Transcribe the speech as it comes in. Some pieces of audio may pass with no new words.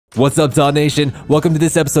What's up, DAW Nation? Welcome to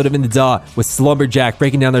this episode of In the DAW with Slumberjack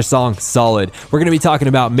breaking down their song, Solid. We're going to be talking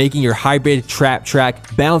about making your hybrid trap track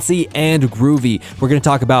bouncy and groovy. We're going to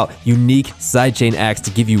talk about unique sidechain acts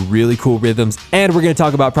to give you really cool rhythms, and we're going to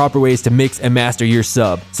talk about proper ways to mix and master your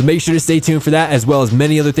sub. So make sure to stay tuned for that, as well as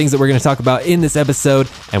many other things that we're going to talk about in this episode,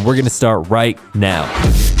 and we're going to start right now.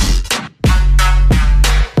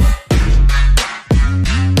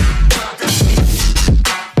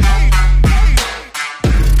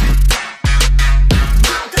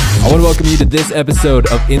 I want to welcome you to this episode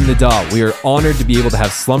of In the DAW. We are honored to be able to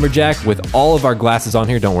have Slumberjack with all of our glasses on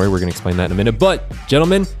here. Don't worry, we're going to explain that in a minute. But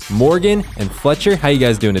gentlemen, Morgan and Fletcher, how you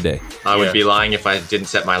guys doing today? I would be lying if I didn't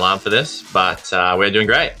set my alarm for this, but we're doing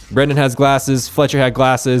great. Brendan has glasses, Fletcher had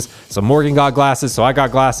glasses, so Morgan got glasses, so I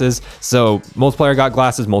got glasses, so Multiplier got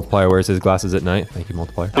glasses. Multiplier wears his glasses at night. Thank you,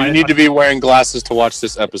 Multiplier. You need to be wearing glasses to watch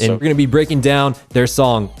this episode. And we're going to be breaking down their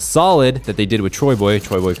song, Solid, that they did with Troy Boy.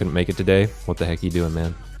 Troy Boy couldn't make it today. What the heck are you doing,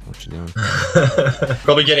 man? What you doing?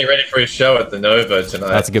 Probably getting ready for his show at the Nova tonight.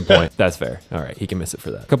 That's a good point. That's fair. All right, he can miss it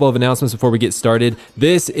for that. A couple of announcements before we get started.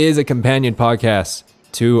 This is a companion podcast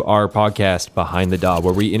to our podcast Behind the DAW,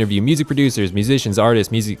 where we interview music producers, musicians,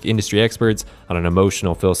 artists, music industry experts on an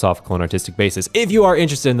emotional, philosophical, and artistic basis. If you are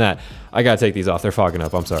interested in that, I gotta take these off. They're fogging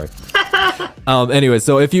up. I'm sorry. Anyway,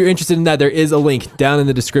 so if you're interested in that, there is a link down in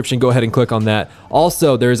the description. Go ahead and click on that.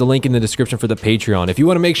 Also, there is a link in the description for the Patreon. If you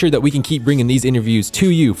want to make sure that we can keep bringing these interviews to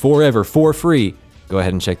you forever for free, go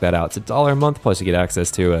ahead and check that out. It's $1 a month, plus you get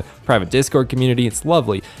access to a private Discord community. It's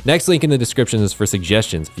lovely. Next link in the description is for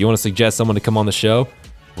suggestions. If you want to suggest someone to come on the show,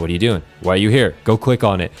 what are you doing? Why are you here? Go click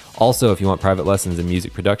on it. Also, if you want private lessons in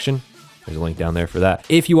music production, there's a link down there for that.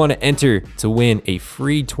 If you want to enter to win a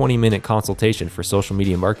free 20-minute consultation for social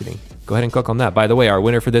media marketing, go ahead and click on that. By the way, our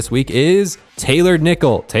winner for this week is Taylor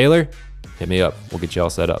Nickel. Taylor, hit me up. We'll get you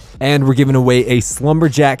all set up. And we're giving away a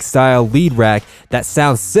Slumberjack style lead rack that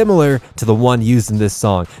sounds similar to the one used in this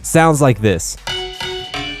song. Sounds like this.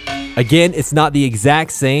 Again, it's not the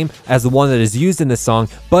exact same as the one that is used in this song,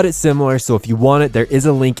 but it's similar, so if you want it, there is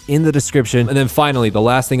a link in the description. And then finally, the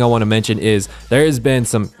last thing I want to mention is there has been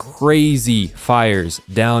some crazy fires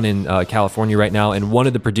down in California right now, and one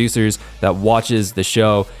of the producers that watches the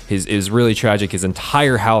show is really tragic. His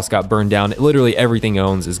entire house got burned down. Literally everything he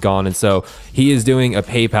owns is gone, and so he is doing a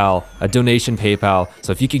PayPal, a donation PayPal.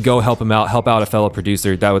 So if you could go help him out, help out a fellow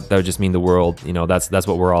producer, that would just mean the world. You know, that's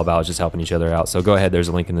what we're all about, just helping each other out. So go ahead, there's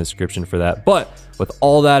a link in the description for that. But with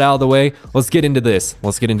all that out of the way, let's get into this.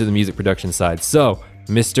 Let's get into the music production side. So,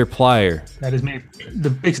 Mr. Plier. That is me. The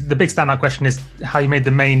big standout question is how you made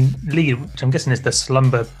the main lead, which I'm guessing is the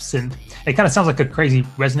slumber synth. It kind of sounds like a crazy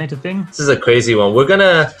resonator thing. This is a crazy one.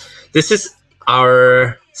 This is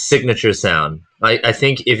our signature sound. I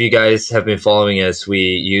think if you guys have been following us, we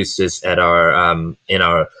use this at our in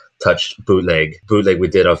our Touched bootleg we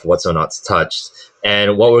did of What's or Not's Touched.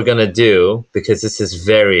 And what we're gonna do, because this is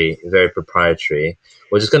very, very proprietary,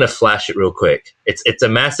 we're just gonna flash it real quick. It's a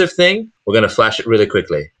massive thing. We're gonna flash it really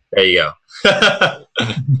quickly. There you go.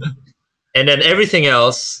 And then everything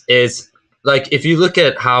else is like, if you look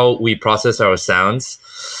at how we process our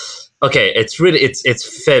sounds, okay, it's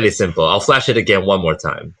fairly simple. I'll flash it again one more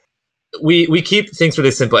time. We keep things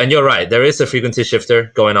really simple, and you're right. There is a frequency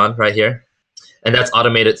shifter going on right here, and that's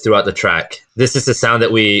automated throughout the track. This is a sound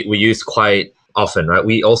that we use quite often, right?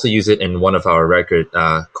 We also use it in one of our records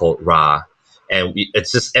called Ra, and it's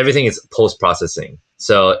just everything is post-processing.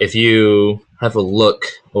 So if you have a look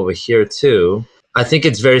over here too, I think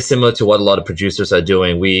it's very similar to what a lot of producers are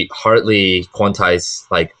doing. We hardly quantize,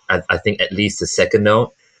 like, I think at least the second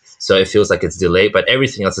note, so it feels like it's delayed, but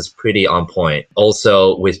everything else is pretty on point.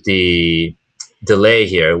 Also, with the delay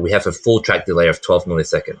here, we have a full track delay of 12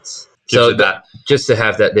 milliseconds. So just to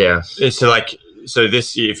have that there. So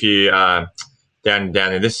this, if you down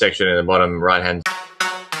in this section in the bottom right hand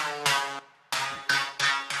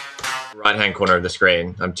corner of the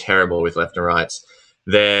screen, I'm terrible with left and rights.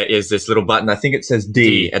 There is this little button. I think it says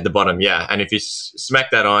D at the bottom. Yeah, and if you smack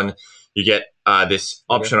that on, you get this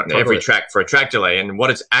option on every track for a track delay. And what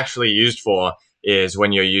it's actually used for is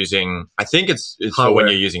when you're using, I think it's for when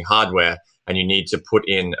you're using hardware, and you need to put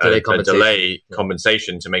in a delay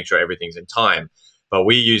compensation to make sure everything's in time. But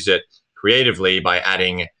we use it creatively by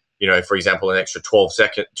adding, you know, for example, an extra 12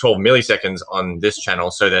 milliseconds on this channel,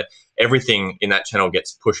 so that everything in that channel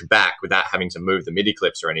gets pushed back without having to move the MIDI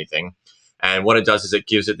clips or anything. And what it does is it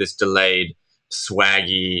gives it this delayed,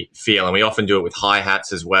 swaggy feel. And we often do it with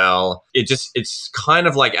hi-hats as well. It's kind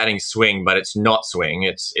of like adding swing, but it's not swing.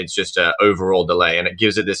 It's just an overall delay. And it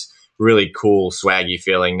gives it this really cool, swaggy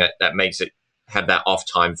feeling that makes it have that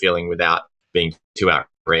off-time feeling without being too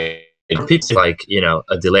outrageous. People like, you know,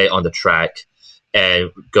 a delay on the track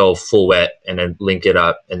and go full wet and then link it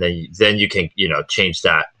up, and then you can, you know, change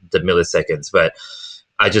that the milliseconds. But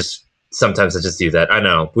sometimes I just do that. I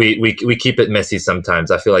know we keep it messy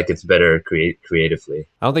sometimes. I feel like it's better creatively.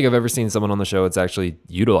 I don't think I've ever seen someone on the show that's actually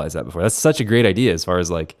utilized that before. That's such a great idea as far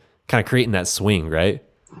as like kind of creating that swing, right?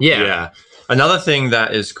 Yeah. Another thing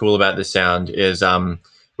that is cool about this sound is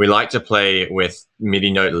we like to play with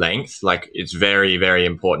MIDI note length. Like it's very, very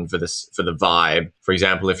important for the vibe. For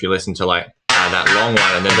example, if you listen to like that long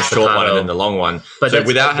one and then the short one and then the long one. But so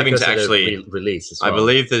without having to actually release as well. I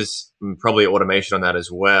believe there's probably automation on that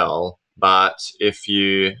as well. But if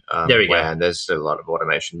you there we go. And there's a lot of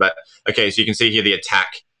automation. But okay, so you can see here the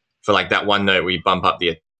attack for like that one note. We bump up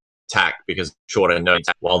the attack because shorter notes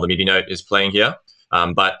while the MIDI note is playing here.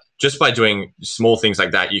 But just by doing small things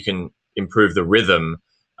like that, you can improve the rhythm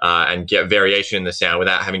and get variation in the sound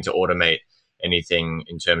without having to automate anything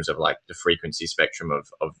in terms of like the frequency spectrum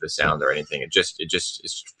of the sound or anything. It just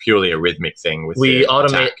is purely a rhythmic thing. With we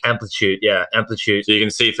automate attack. amplitude, amplitude. So you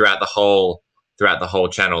can see throughout the whole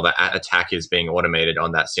channel that attack is being automated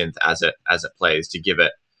on that synth as it plays to give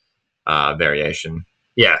it variation.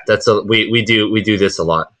 Yeah, we do this a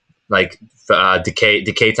lot. Like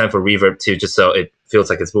decay time for reverb too, just so it feels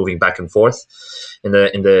like it's moving back and forth in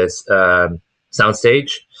the sound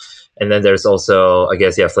stage. And then there's also, I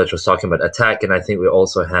guess, Fletcher was talking about attack, and I think we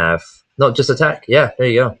also have not just attack. Yeah, there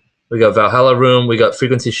you go. We got Valhalla Room. We got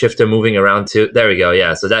frequency shifter moving around too. There we go.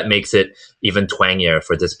 Yeah, so that makes it even twangier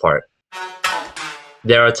for this part.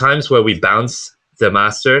 There are times where we bounce the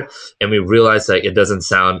master and we realize like it doesn't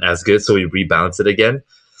sound as good, so we rebounce it again.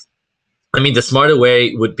 I mean, the smarter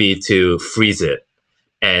way would be to freeze it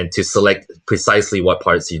and to select precisely what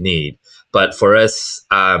parts you need. But for us,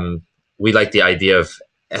 we like the idea of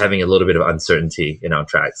having a little bit of uncertainty in our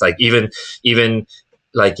tracks. Like even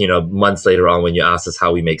like, you know, months later on when you ask us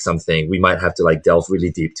how we make something, we might have to like delve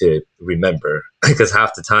really deep to remember, because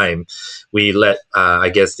half the time we let, I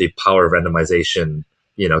guess, the power of randomization,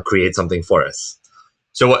 you know, create something for us.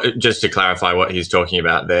 So just to clarify what he's talking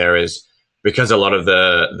about there is, because a lot of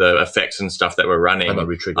the effects and stuff that we're running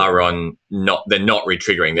are on they're not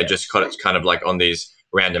retriggering. They're just kind of like on these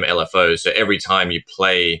random LFOs. So every time you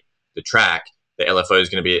play the track, the LFO is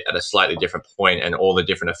going to be at a slightly different point, and all the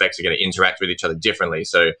different effects are going to interact with each other differently.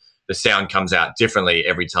 So the sound comes out differently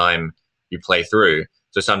every time you play through.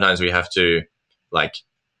 So sometimes we have to like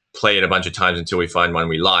play it a bunch of times until we find one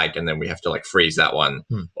we like, and then we have to like freeze that one,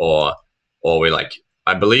 or we like.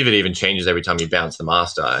 I believe it even changes every time you bounce the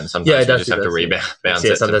master, and sometimes you just have to bounce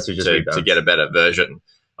it to get a better version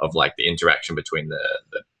of like the interaction between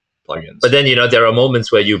the plugins. But then, you know, there are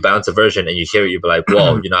moments where you bounce a version and you hear it, you'll be like,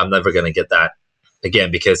 whoa, you know, I'm never going to get that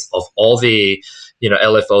again, because of all the, you know,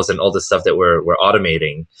 LFOs and all the stuff that we're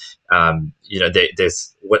automating. You know,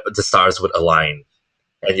 there's what the stars would align,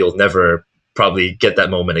 and you'll never probably get that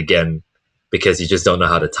moment again because you just don't know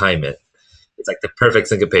how to time it. It's like the perfect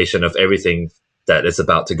syncopation of everything that is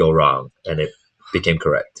about to go wrong, and it became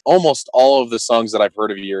correct. Almost all of the songs that I've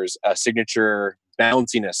heard of yours, signature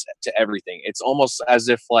bounciness to everything. It's almost as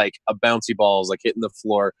if like a bouncy ball is like hitting the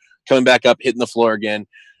floor, coming back up, hitting the floor again.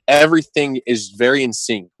 Everything is very in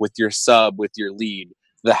sync with your sub, with your lead,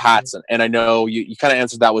 the hats. And I know you kind of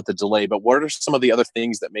answered that with the delay, but what are some of the other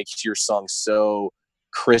things that makes your song so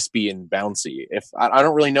crispy and bouncy? If I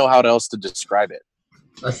don't really know how else to describe it.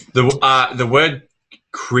 The word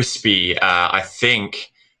crispy, I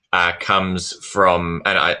think, comes from,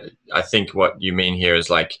 and I think what you mean here is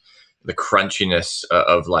like the crunchiness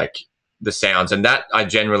of like the sounds, and that I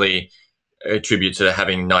generally attribute to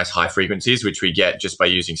having nice high frequencies, which we get just by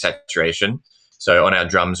using saturation. So on our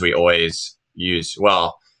drums, we always use,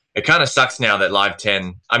 well, it kind of sucks now that Live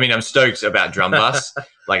 10, I mean, I'm stoked about Drum Bus.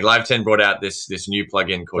 Like Live 10 brought out this new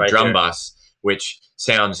plugin called Drum Bus, which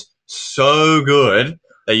sounds so good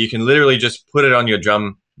that you can literally just put it on your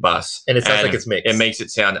drum bus. And it sounds like it's mixed. It makes it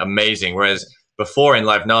sound amazing. Whereas before in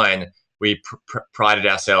Live 9, we prided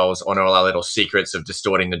ourselves on all our little secrets of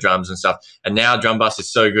distorting the drums and stuff. And now Drum Bus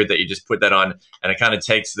is so good that you just put that on and it kind of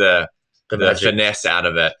takes the finesse out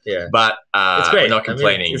of it. Yeah. But it's great. We're not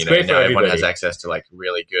complaining. I mean, you know, now everyone has access to like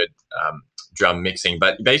really good drum mixing.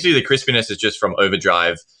 But basically the crispiness is just from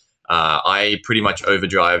overdrive. I pretty much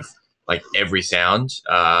overdrive like every sound,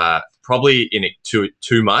 probably in it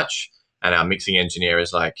too much. And our mixing engineer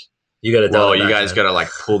is like, you guys got to like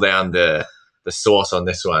pull down the source on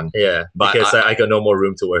this one. Yeah, but because I got no more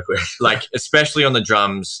room to work with. Like, especially on the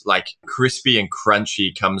drums, like crispy and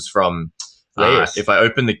crunchy comes from, if I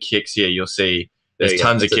open the kicks here, you'll see there's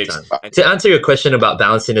tons of kicks. To answer your question about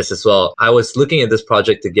bounciness as well, I was looking at this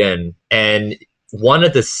project again, and one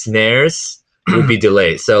of the snares will be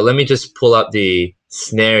delayed. So let me just pull up the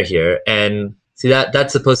snare here, and see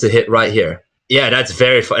that's supposed to hit right here. Yeah, that's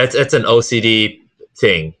very fun. That's an OCD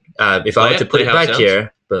thing. If I were to put it back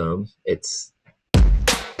here, boom, it's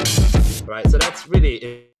right. So that's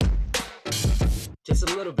really just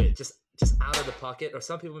a little bit, just out of the pocket, or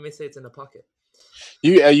some people may say it's in the pocket.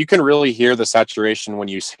 You can really hear the saturation when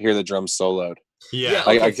you hear the drums soloed. Yeah,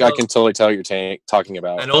 I can totally tell what you're talking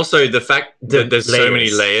about. And also the fact that there's so many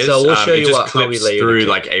layers. So we'll show you just how we clips layer through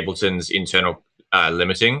like Ableton's internal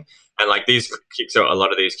limiting, and like these kicks a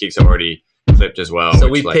lot of these kicks are already clipped as well. So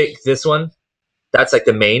we pick this one. That's like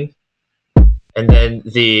the main, and then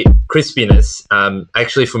the crispiness.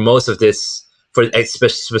 Actually, for most of this, for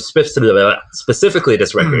specifically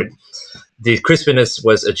this record, the crispiness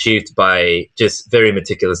was achieved by just very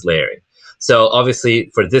meticulous layering. So obviously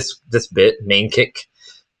for this bit, main kick,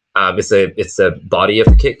 it's the body of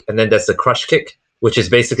the kick, and then that's the crush kick, which is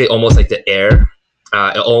basically almost like the air.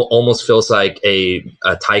 It almost feels like a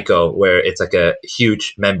taiko, where it's like a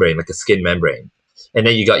huge membrane, like a skin membrane. And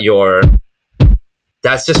then you got your,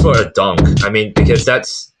 that's just for a donk. I mean, because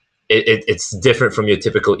it's different from your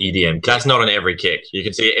typical EDM kick. That's not on every kick. You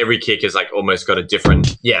can see every kick is like almost got a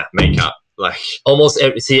different makeup. Like almost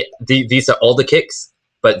these are all the kicks,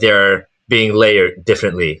 but they're being layered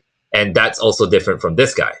differently, and that's also different from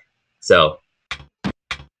this guy. So,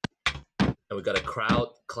 and we got a crowd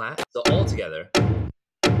clap. So all together.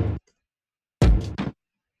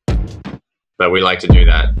 But we like to do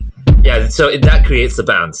that. Yeah, so that creates the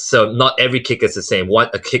bounce. So not every kick is the same.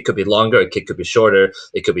 A kick could be longer, a kick could be shorter,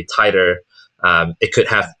 it could be tighter.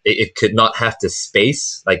 It could not have the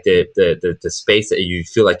space, like the space that you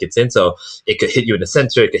feel like it's in. So it could hit you in the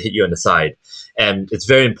center, it could hit you on the side. And it's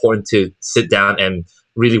very important to sit down and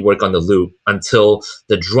really work on the loop until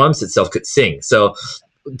the drums itself could sing. So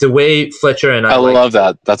the way Fletcher and I love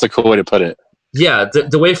that. That's a cool way to put it. Yeah,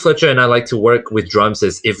 the way Fletcher and I like to work with drums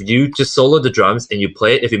is if you just solo the drums and you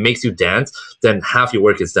play it, if it makes you dance, then half your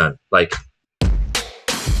work is done. Like,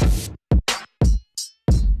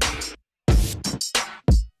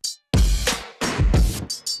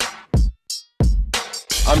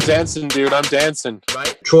 I'm dancing, dude. I'm dancing.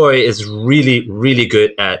 Right? Troy is really, really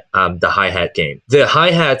good at the hi-hat game. The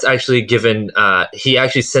hi-hat's actually given, he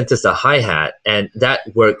actually sent us a hi-hat, and that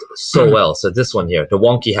worked so well. So this one here, the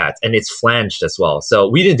wonky hat, and it's flanged as well. So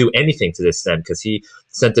we didn't do anything to this stem because he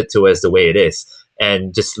sent it to us the way it is,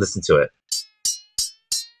 and just listen to it.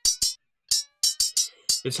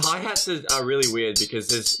 Its hi-hats are really weird because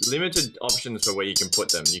there's limited options for where you can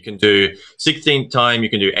put them. You can do 16th time,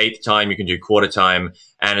 you can do 8th time, you can do quarter time,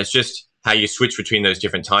 and it's just how you switch between those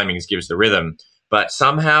different timings gives the rhythm. But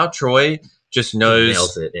somehow Troy just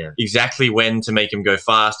knows exactly when to make him go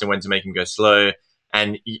fast and when to make him go slow.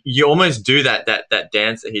 And you almost do that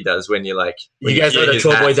dance that he does when you're like... You guys know the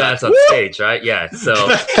Troy Boy dance on stage, right? Yeah, so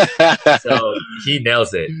he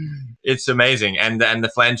nails it. It's amazing. And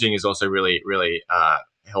the flanging is also really, really...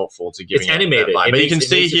 helpful to giving it's animated. But you can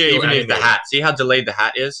see here, even in the hat, see how delayed the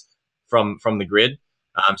hat is from the grid.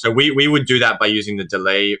 So we would do that by using the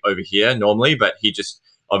delay over here normally, but he just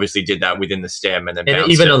obviously did that within the stem and then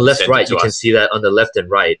even on left right you can see that on the left and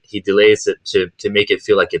right he delays it to make it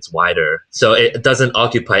feel like it's wider, so it doesn't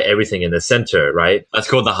occupy everything in the center, right? That's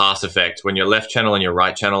called the Haas effect. When your left channel and your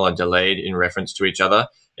right channel are delayed in reference to each other,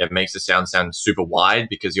 it makes the sound super wide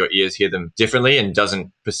because your ears hear them differently and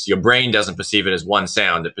your brain doesn't perceive it as one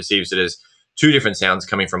sound. It perceives it as two different sounds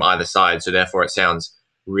coming from either side, so therefore it sounds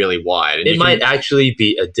really wide. And it might actually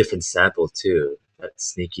be a different sample too. That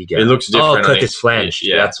sneaky guy. It looks different. Oh, because it's flanged.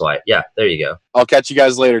 Yeah, that's why. Yeah, there you go. I'll catch you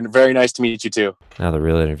guys later. Very nice to meet you too. Now the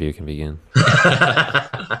real interview can begin.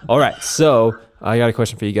 All right, so I got a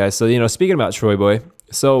question for you guys. So, speaking about Troy Boy,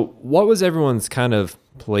 so what was everyone's kind of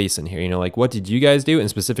place in here? Like what did you guys do, and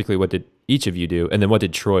specifically what did each of you do, and then what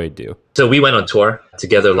did Troy do? So we went on tour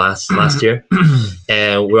together last year,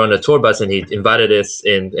 and we're on a tour bus, and he invited us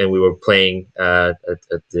in, and we were playing at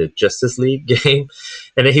the Justice League game,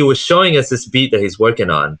 and then he was showing us this beat that he's working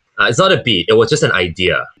on. It's not a beat, it was just an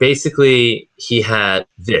idea. Basically, he had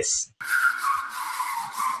this.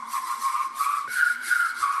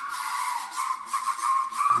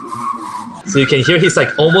 So you can hear he's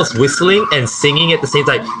like almost whistling and singing at the same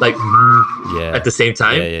time, like at the same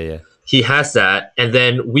time. Yeah. He has that, and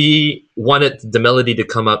then we wanted the melody to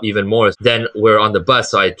come up even more. Then we're on the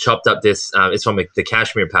bus, so I chopped up this. It's from the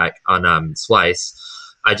Cashmere pack on Splice.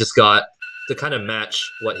 I just got to kind of match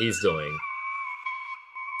what he's doing.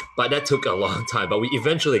 but that took a long time, but we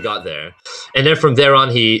eventually got there. And then from there on,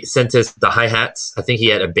 he sent us the hi-hats. I think he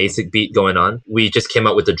had a basic beat going on. We just came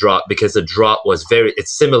up with the drop because the drop was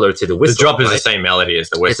it's similar to the whistle. The drop is right? the same melody as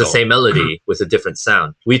the whistle. It's the same melody with a different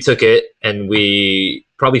sound. We took it and we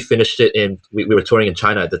probably finished it we were touring in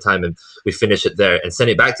China at the time, and we finished it there and sent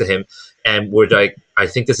it back to him. And we're like, I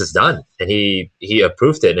think this is done. And he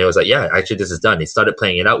approved it. And it was like, yeah, actually this is done. He started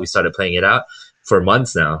playing it out. We started playing it out for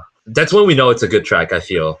months now. That's when we know it's a good track, I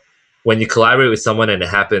feel. When you collaborate with someone and it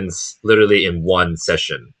happens literally in one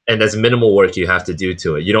session, and there's minimal work you have to do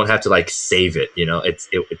to it. You don't have to like save it, you know.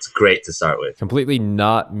 It's great to start with. Completely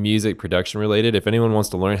not music production related. If anyone wants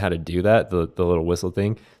to learn how to do that, the little whistle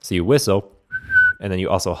thing. So you whistle and then you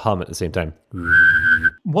also hum at the same time.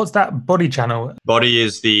 What's that body channel? Body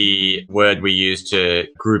is the word we use to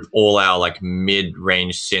group all our like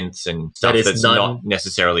mid-range synths and stuff that's not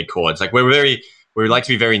necessarily chords. Like we like to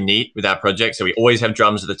be very neat with our project. So we always have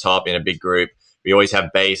drums at the top in a big group. We always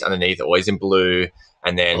have bass underneath, always in blue.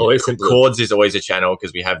 And then chords is always a channel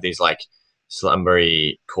because we have these like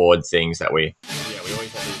slumbery chord things that we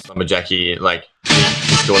always have these slumberjacky, like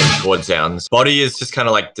distorted chord sounds. Body is just kind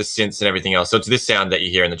of like the synths and everything else. So it's this sound that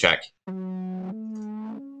you hear in the track.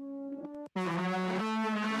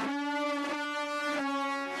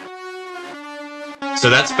 So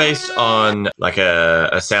that's based on like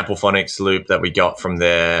a sample phonics loop that we got from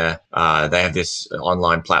their, they have this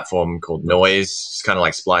online platform called Noise. It's kind of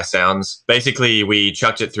like Splice Sounds. Basically, we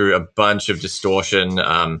chucked it through a bunch of distortion,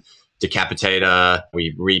 decapitator.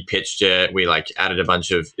 We repitched it. We like added a bunch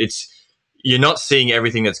of, you're not seeing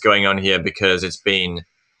everything that's going on here because it's been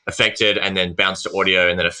affected and then bounced to audio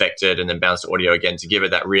and then affected and then bounced to audio again to give it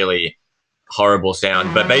that really horrible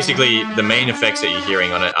sound. But basically the main effects that you're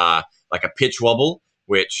hearing on it are like a pitch wobble,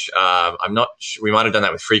 which I'm not sure, we might have done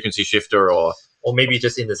that with frequency shifter or maybe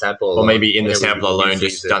just in the sample alone. Or maybe in the sample alone,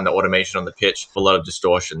 just done the automation on the pitch, a lot of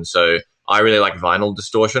distortion. So I really like vinyl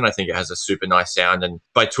distortion. I think it has a super nice sound. And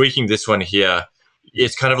by tweaking this one here,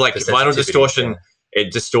 it's kind of like vinyl distortion. Yeah.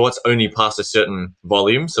 It distorts only past a certain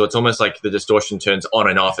volume. So it's almost like the distortion turns on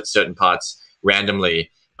and off at certain parts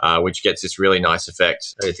randomly, which gets this really nice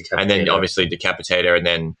effect. And then obviously decapitator. And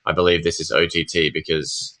then I believe this is OTT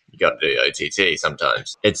because you got to do OTT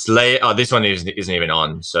sometimes. It's this one isn't even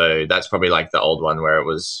on. So that's probably like the old one where it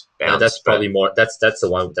was bounced. No, that's probably more. That's the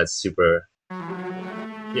one that's super.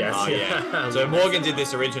 Yes. Oh, yeah. So Morgan did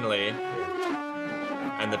this originally,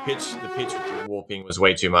 and the pitch warping was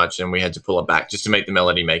way too much, and we had to pull it back just to make the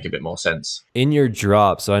melody make a bit more sense. In your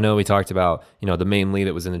drop, so I know we talked about, you know, the main lead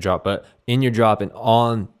that was in the drop, but in your drop and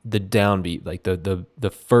on the downbeat, like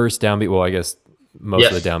the first downbeat, well, I guess most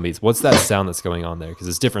of the downbeats, what's that sound that's going on there? Because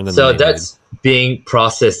it's different than the main that's lead. Being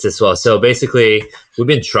processed as well. So basically, we've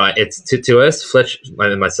been trying. It's to us, Fletch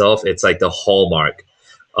and myself, it's like the hallmark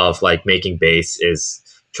of like making bass is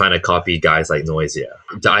trying to copy guys like Noisia.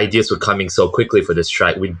 The ideas were coming so quickly for this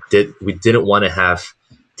track. We didn't want to have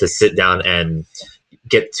to sit down and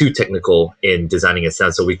get too technical in designing a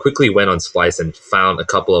sound. So we quickly went on Splice and found a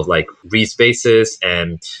couple of like Reese basses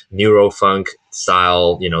and Neurofunk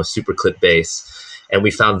style, you know, super clip bass. And we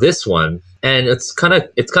found this one, and it's kind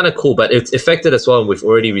of cool, but it's affected as well. And we've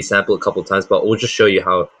already resampled a couple of times, but we'll just show you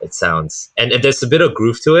how it sounds. And there's a bit of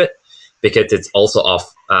groove to it because it's also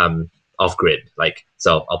off grid. Like,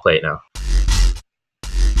 so I'll play it now.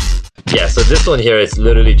 Yeah, so this one here is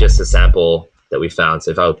literally just a sample that we found.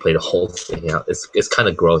 So if I would play the whole thing out, it's kind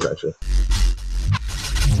of gross actually.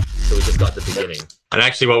 So we just got the beginning. And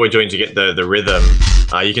actually what we're doing to get the rhythm,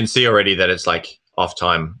 you can see already that it's like off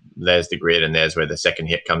time. There's the grid and there's where the second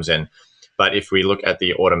hit comes in. But if we look at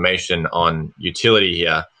the automation on utility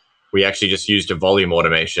here, we actually just used a volume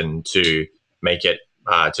automation to make it,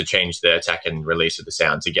 to change the attack and release of the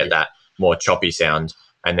sound to get that more choppy sound.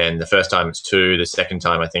 And then the first time it's 2, the second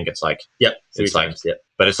time I think it's like 3 times.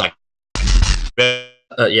 But it's like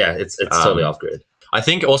it's totally off grid. I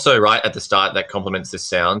think also right at the start that complements this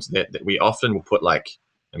sound that we often will put like,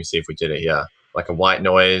 let me see if we did it here, like a white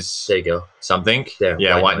noise. There you go. Something.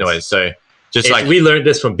 Yeah, white noise. So just like we learned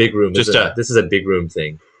this from Big Room. This is a Big Room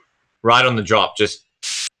thing. Right on the drop, just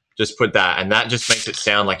put that, and that just makes it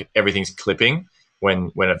sound like everything's clipping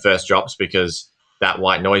when it first drops, because that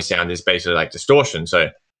white noise sound is basically like distortion.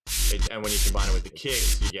 So, and when you combine it with the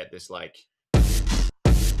kicks, you get this like,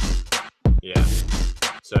 yeah.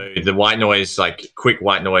 So the white noise, like quick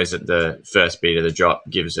white noise at the first beat of the drop,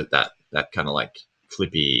 gives it that kind of like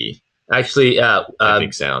clippy. Actually,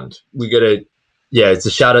 big sound. We gotta, it's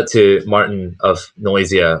a shout out to Martin of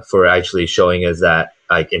Noisia for actually showing us that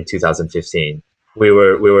like in 2015. We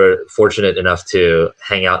were fortunate enough to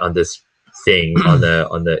hang out on this thing on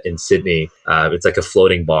the in Sydney. It's like a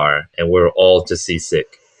floating bar, and we're all just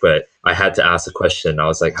seasick. But I had to ask a question. I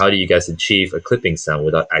was like, how do you guys achieve a clipping sound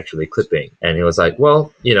without actually clipping? And he was like,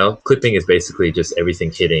 well, clipping is basically just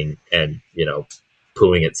everything hitting and,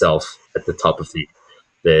 pooing itself at the top of the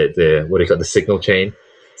what do you call it, the signal chain.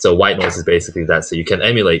 So white noise is basically that. So you can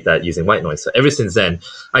emulate that using white noise. So ever since then,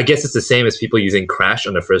 I guess it's the same as people using crash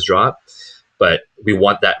on the first drop, but we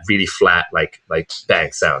want that really flat, like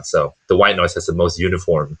bang sound. So the white noise has the most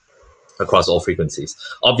uniform across all frequencies.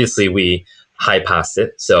 Obviously, we high pass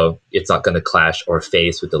it, so it's not going to clash or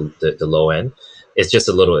phase with the low end. It's just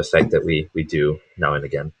a little effect that we do now and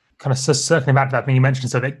again. Kind of circling back to that thing you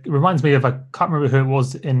mentioned, so that reminds me of, I can't remember who it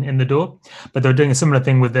was in the DAW, but they were doing a similar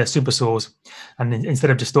thing with their super saws, and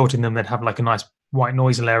instead of distorting them, they'd have like a nice white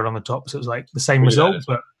noise layer on the top. So it was like the same result,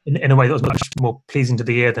 but in a way that was much more pleasing to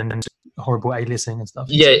the ear than horrible aliasing and stuff.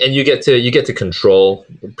 Yeah, and you get to control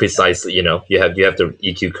precisely. You have the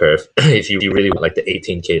EQ curve. If you really want like the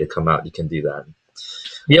 18K to come out, you can do that.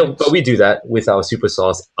 Yeah, but we do that with our super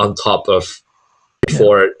saws on top of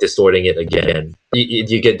before distorting it again.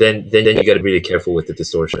 You get then you got to be really careful with the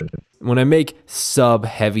distortion. When I make sub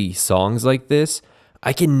heavy songs like this,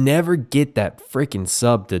 I can never get that freaking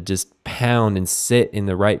sub to just pound and sit in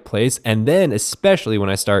the right place. And then especially when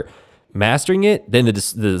I start mastering it, then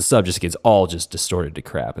the sub just gets all just distorted to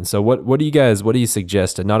crap. And so what do you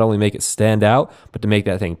suggest to not only make it stand out, but to make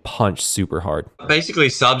that thing punch super hard? Basically,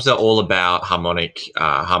 subs are all about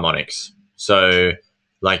harmonics. So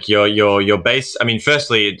like your bass, I mean,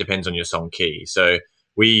 firstly, it depends on your song key. So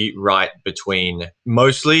we write between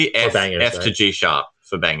mostly F to G sharp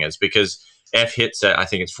for bangers, because F hits at, I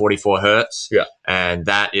think it's 44 hertz. Yeah. And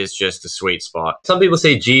that is just the sweet spot. Some people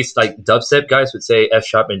say G's, like dubstep guys would say F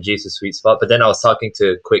sharp and G's the sweet spot. But then I was talking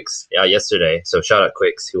to QUIX yesterday. So shout out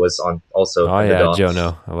QUIX, who was on also. Oh yeah,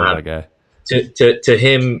 Jono. I love that guy. To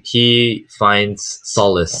him, he finds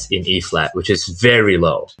solace in E flat, which is very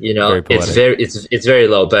low. It's very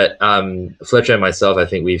low. But Fletcher and myself, I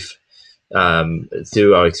think we've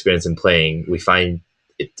through our experience in playing, we find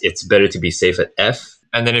it's better to be safe at F.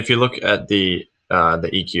 And then if you look at the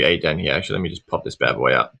EQ8 down here, actually, let me just pop this bad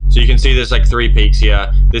boy up. So you can see there's like 3 peaks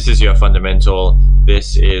here. This is your fundamental.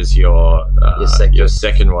 This is your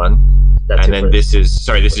second one. That's and then this is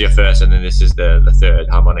your first, and then this is the third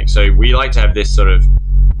harmonic. So we like to have this sort of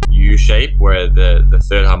U shape where the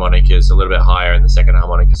third harmonic is a little bit higher and the second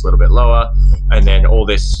harmonic is a little bit lower. And then all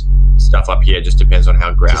this stuff up here just depends on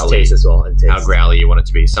how growly, how growly you want it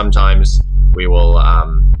to be. Sometimes we will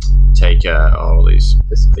take all these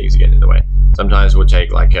things are getting in the way. Sometimes we'll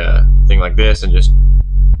take like a thing like this and just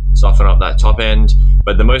soften up that top end.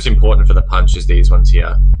 But the most important for the punch is these ones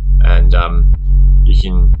here. And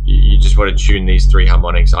you just want to tune these 3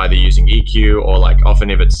 harmonics either using EQ or like often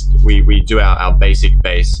if it's we do our basic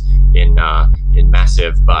bass in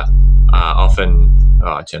massive, but often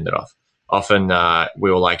I turned it off. Often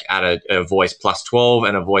we will like add a voice plus 12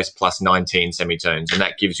 and a voice plus 19 semitones, and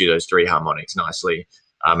that gives you those 3 harmonics nicely.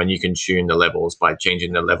 And you can tune the levels by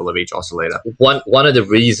changing the level of each oscillator. One of the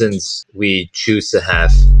reasons we choose to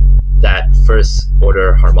have that first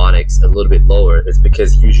order harmonics a little bit lower is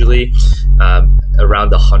because usually around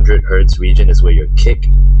the 100 hertz region is where your kick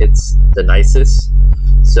hits the nicest.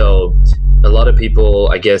 So a lot of people,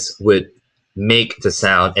 I guess, would make the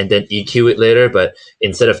sound and then EQ it later, but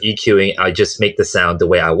instead of EQing, I just make the sound the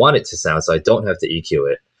way I want it to sound, so I don't have to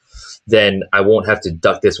EQ it. Then I won't have to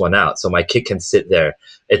duck this one out, so my kick can sit there.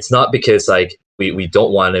 It's not because like we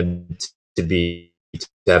don't want him to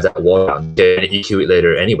have that wall down, get EQ it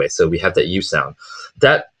later anyway, so we have that U sound.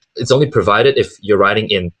 That it's only provided if you're writing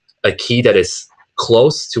in a key that is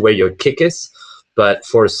close to where your kick is. But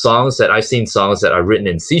for songs that I've seen songs that are written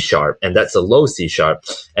in C sharp, and that's a low C sharp,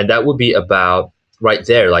 and that would be about right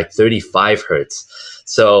there, like 35 hertz.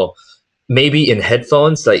 So maybe in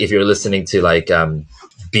headphones, like if you're listening to like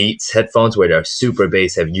Beats headphones where they're super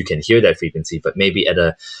bass heavy, you can hear that frequency. But maybe at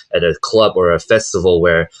a club or a festival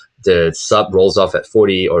where the sub rolls off at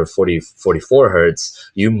 40 or 44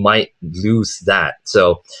 hertz, you might lose that.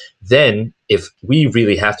 So then if we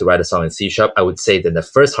really have to write a song in C sharp, I would say then the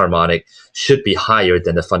first harmonic should be higher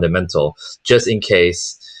than the fundamental, just in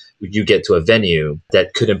case you get to a venue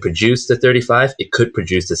that couldn't produce the 35, it could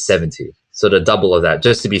produce the 70. So the double of that,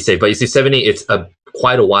 just to be safe. But you see 70, it's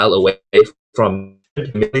quite a while away from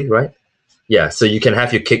right? Yeah, so you can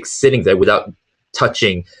have your kick sitting there without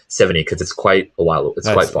touching 70 because it's quite a while. It's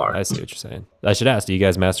quite far. I see what you're saying. I should ask, do you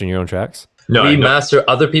guys master your own tracks? No, we master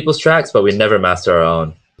other people's tracks, but we never master our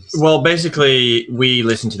own. Well, basically, we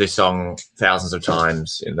listen to this song thousands of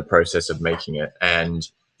times in the process of making it, and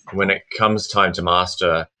when it comes time to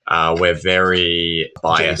master, we're very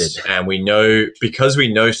biased, and we know, because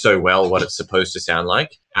we know so well what it's supposed to sound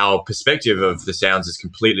like, our perspective of the sounds is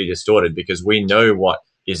completely distorted because we know what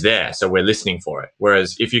is there, so we're listening for it.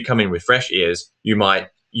 Whereas if you come in with fresh ears,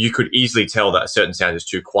 you could easily tell that a certain sound is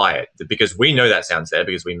too quiet because we know that sound's there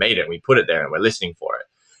because we made it and we put it there and we're listening for it.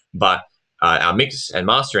 But our mix and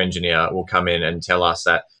master engineer will come in and tell us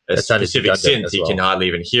that a specific synth, he can hardly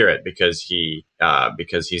even hear it because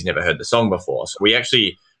he's never heard the song before. So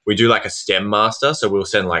we do like a stem master, so we'll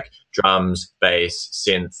send like drums, bass,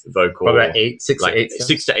 synth, vocal, probably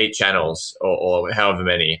six to eight channels or however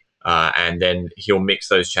many. And then he'll mix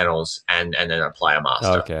those channels and then apply a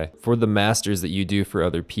master. Okay. For the masters that you do for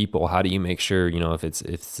other people, how do you make sure, if it's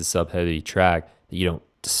a sub heavy track, that you don't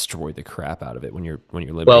destroy the crap out of it when you're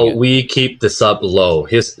limiting it? We keep the sub low.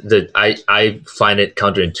 I find it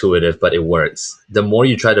counterintuitive, but it works. The more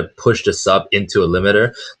you try to push the sub into a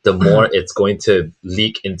limiter, the more it's going to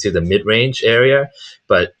leak into the mid-range area.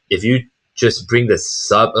 But if you just bring the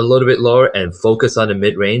sub a little bit lower and focus on the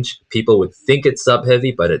mid-range, people would think it's sub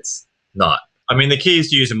heavy, but it's not. I mean, the key is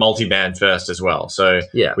to use a multi-band first as well. So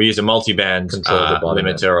we use a multi-band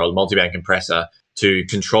limiter or a multi-band compressor to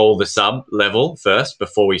control the sub level first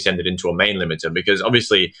before we send it into a main limiter, because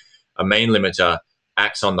obviously a main limiter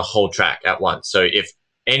acts on the whole track at once. So if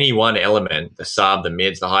any one element, the sub, the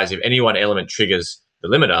mids, the highs, if any one element triggers the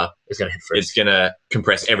limiter, it's going to hit first. It's going to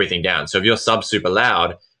compress everything down. So if your sub's super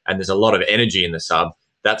loud and there's a lot of energy in the sub,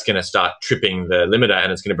 that's going to start tripping the limiter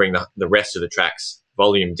and it's going to bring the rest of the track's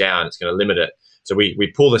volume down. It's going to limit it. So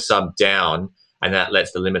we pull the sub down and that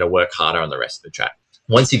lets the limiter work harder on the rest of the track.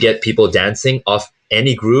 Once you get people dancing off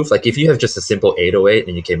any groove, like if you have just a simple 808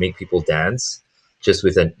 and you can make people dance just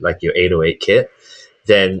with your 808 kit,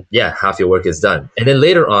 then half your work is done. And then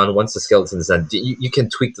later on, once the skeleton is done, you can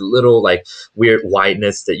tweak the little weird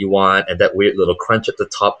wideness that you want and that weird little crunch at the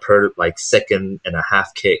top per second and a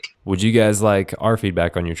half kick. Would you guys like our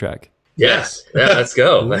feedback on your track? Yes. Yeah, let's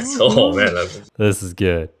go. This is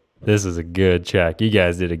good. This is a good track. You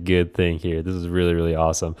guys did a good thing here. This is really, really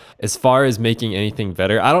awesome. As far as making anything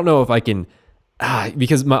better, I don't know if I can,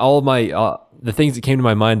 because the things that came to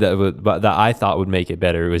my mind that I thought would make it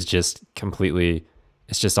better, it was just completely,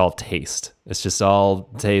 it's just all taste. It's just all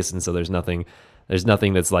taste, and so there's nothing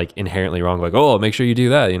that's like inherently wrong. Like, oh, make sure you do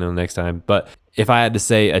that, next time. But if I had to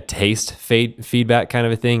say a taste feedback kind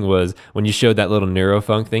of a thing was when you showed that little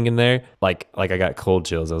neurofunk thing in there, like I got cold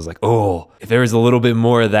chills. I was like, oh, if there was a little bit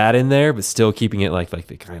more of that in there, but still keeping it like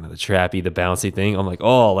the kind of the trappy, the bouncy thing. I'm like,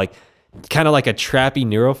 oh, like kind of like a trappy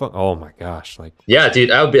neurofunk. Oh my gosh, like yeah, dude,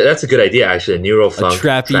 that's a good idea actually. A neurofunk, a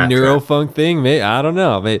trappy neurofunk thing. Maybe, I don't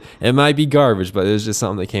know. It might be garbage, but it was just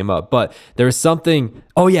something that came up. But there was something.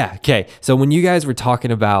 Oh yeah, okay. So when you guys were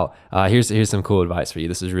talking about, here's some cool advice for you.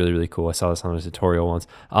 This is really, really cool. I saw this on a tutorial once.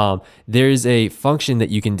 There's a function that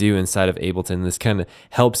you can do inside of Ableton. This kind of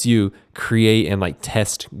helps you create and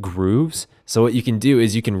test grooves. So what you can do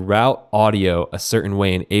is you can route audio a certain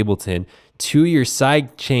way in Ableton to your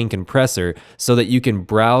sidechain compressor so that you can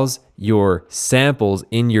browse your samples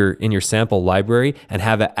in your sample library and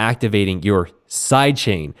have it activating your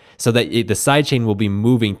sidechain so that the sidechain will be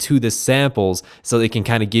moving to the samples so they can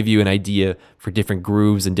kind of give you an idea for different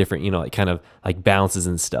grooves and different, kind of like bounces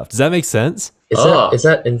and stuff. Does that make sense? Is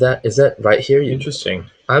that right here? Interesting.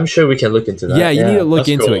 I'm sure we can look into that. Yeah, you need to look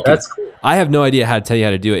into it. That's cool. I have no idea how to tell you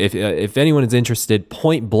how to do it. If anyone is interested,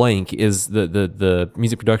 Point Blank is the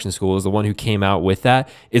music production school is the one who came out with that.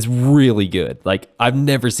 It's really good. Like I've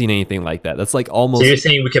never seen anything like that. That's like almost. So you're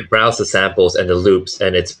saying we can browse the samples and the loops,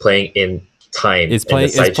 and it's playing in time. It's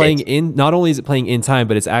playing in. Not only is it playing in time,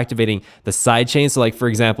 but it's activating the side chain. So, like for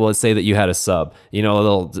example, let's say that you had a sub, a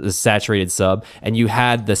little saturated sub, and you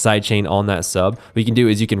had the side chain on that sub. What you can do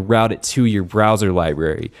is you can route it to your browser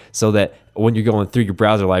library, so that when you're going through your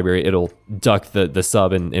browser library, it'll duck the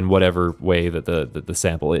sub in whatever way that the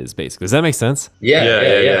sample is. Basically, does that make sense?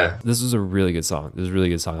 Yeah. This is a really good song. This is a really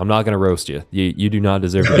good song. I'm not gonna roast you. You do not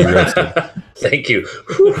deserve to be roasted. Thank you.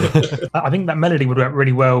 I think that melody would work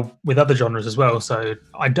really well with other genres as well. So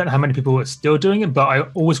I don't know how many people are still doing it, but I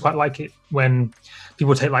always quite like it when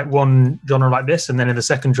people take like one genre like this and then in the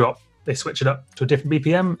second drop they switch it up to a different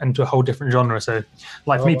BPM and to a whole different genre. So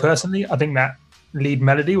like for me personally, I think that lead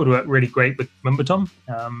melody would work really great with Mumbo Tom,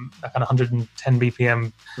 that kind of 110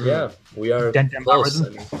 BPM. Yeah, we are close.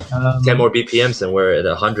 10 more BPMs and we're at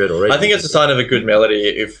 100 already. I think it's a sign of a good melody.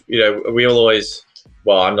 If we all always,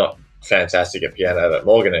 well, I'm not fantastic at piano, but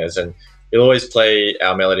Morgan is, and we'll always play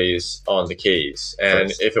our melodies on the keys,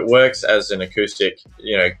 and if it works as an acoustic,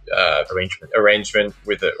 arrangement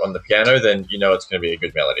with it on the piano, then you know it's going to be a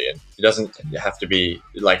good melody. And it doesn't have to be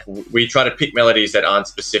like, we try to pick melodies that aren't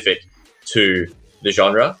specific to the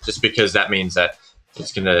genre, just because that means that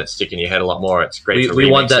it's going to stick in your head a lot more. It's great. We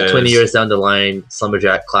want that 20 years down the line,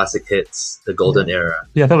 Slumberjack classic hits, the golden era.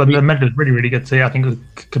 Yeah, I thought the melody was really, really good. So yeah, I think it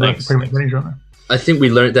could make pretty much any genre. I think we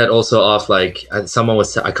learned that also off, like, someone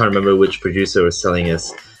was, I can't remember which producer was telling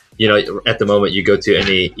us, you know, at the moment you go to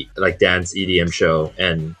any like dance EDM show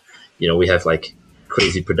and, you know, we have like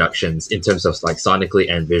crazy productions in terms of like sonically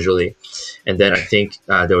and visually. And then I think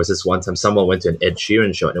there was this one time someone went to an Ed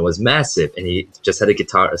Sheeran show and it was massive and he just had a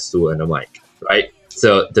guitar, a stool and a mic, right?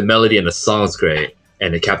 So the melody and the song's great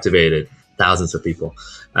and it captivated thousands of people.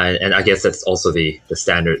 And I guess that's also the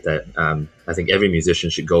standard that I think every musician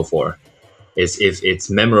should go for. Is if it's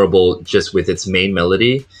memorable just with its main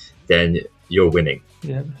melody, then you're winning.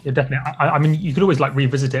 Yeah, definitely. I mean, you could always like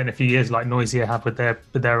revisit it in a few years, like Noisia have with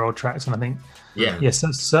their old tracks, and I think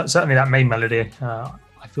certainly that main melody,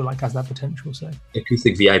 I feel like has that potential. So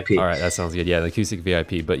acoustic VIP. All right, that sounds good. Yeah, the acoustic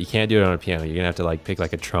VIP, but you can't do it on a piano. You're gonna have to like pick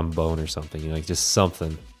like a trombone or something. You know, like just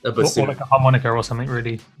something. A or like a harmonica or something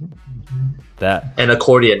really. That an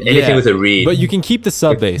accordion, anything with a reed. But you can keep the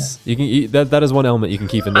sub bass. You can that is one element you can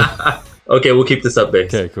keep in there. Okay, we'll keep the sub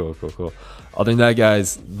bass. Okay, cool. Other than that,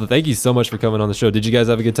 guys, thank you so much for coming on the show. Did you guys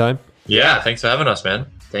have a good time? Yeah, thanks for having us, man.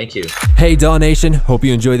 Thank you. Hey DAW Nation, hope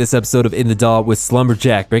you enjoyed this episode of In the DAW with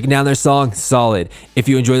Slumberjack, breaking down their song, Solid. If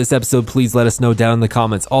you enjoyed this episode, please let us know down in the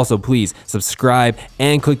comments. Also, please subscribe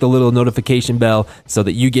and click the little notification bell so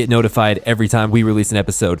that you get notified every time we release an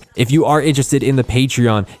episode. If you are interested in the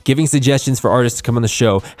Patreon, giving suggestions for artists to come on the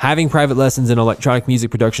show, having private lessons in electronic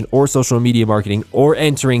music production or social media marketing, or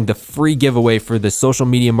entering the free giveaway for the social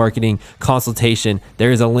media marketing consultation,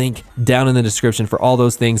 there is a link down in the description for all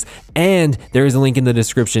those things. And there is a link in the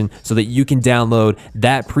description so that you can download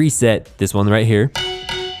that preset, this one right here,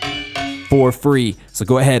 for free. So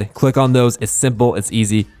go ahead, click on those. It's simple, it's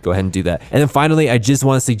easy. Go ahead and do that. And then finally, I just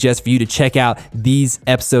want to suggest for you to check out these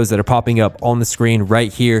episodes that are popping up on the screen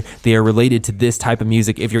right here. They are related to this type of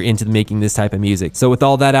music if you're into making this type of music. So with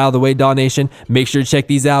all that out of the way, DAW Nation, make sure to check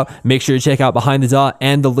these out. Make sure to check out Behind the DAW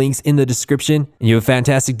and the links in the description. And you have a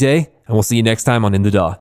fantastic day, and we'll see you next time on In the DAW.